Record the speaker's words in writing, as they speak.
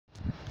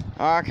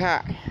Okay.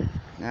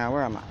 Now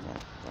where am I?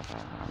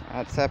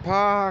 At the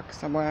park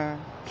somewhere.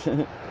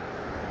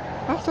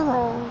 After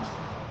all.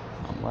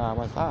 Where I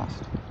was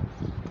last.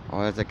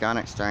 Oh, there's a gun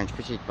exchange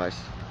fishy place.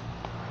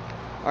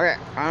 Okay,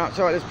 I'm not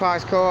sure what this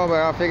park's called, but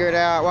I'll figure it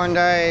out one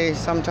day,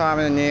 sometime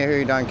in the near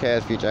who don't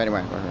care's future.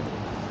 Anyway.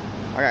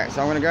 Okay,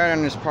 so I'm gonna go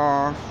down this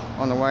path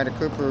on the way to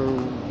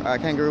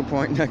Kangaroo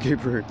Point. No,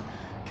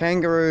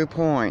 Kangaroo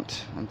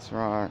Point. That's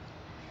right.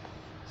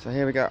 So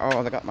here we go.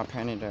 Oh, they got my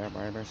penny there,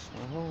 baby.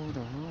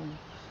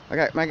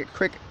 Okay, make it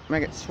quick,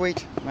 make it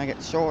sweet, make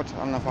it short. I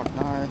don't know if I can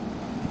know.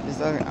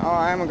 Oh,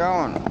 I am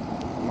going.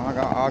 Oh my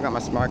god, I got my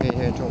smoky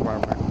here too,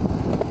 baby.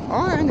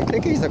 Oh, and the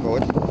clickies are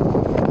good.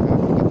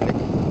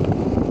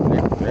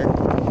 Click.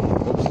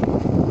 Oops.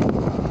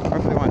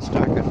 Hopefully it won't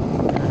stack it.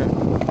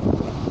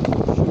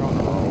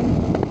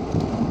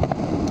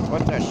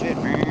 What's that shit,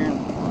 man?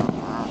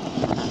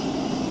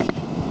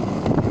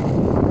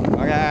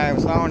 Okay, we're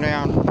slowing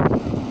down.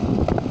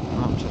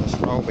 Up to the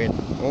slow bit.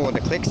 Oh,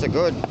 the clicks are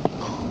good.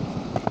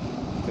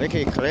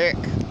 Clicky click.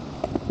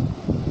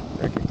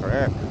 Clicky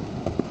click.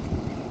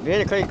 If you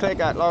hit a click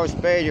at low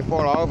speed, you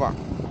fall over.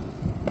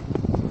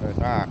 So there's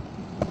that.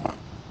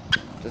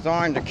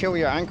 Designed to kill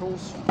your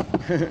ankles.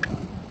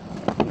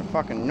 And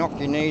fucking knock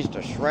your knees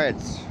to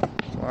shreds.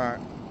 That's right.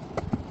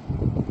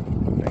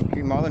 Thank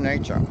you, Mother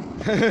Nature.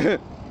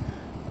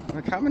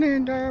 We're coming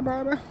in there,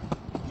 baby.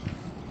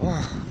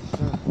 Oh,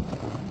 so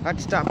I had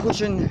to start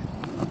pushing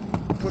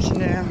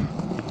now.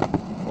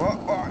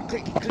 Oh,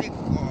 click.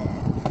 Oh.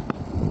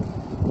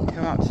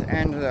 Come up to the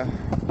end of the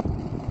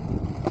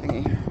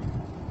thingy.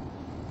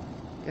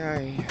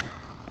 Yay.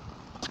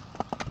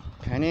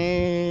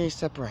 Penny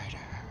separator.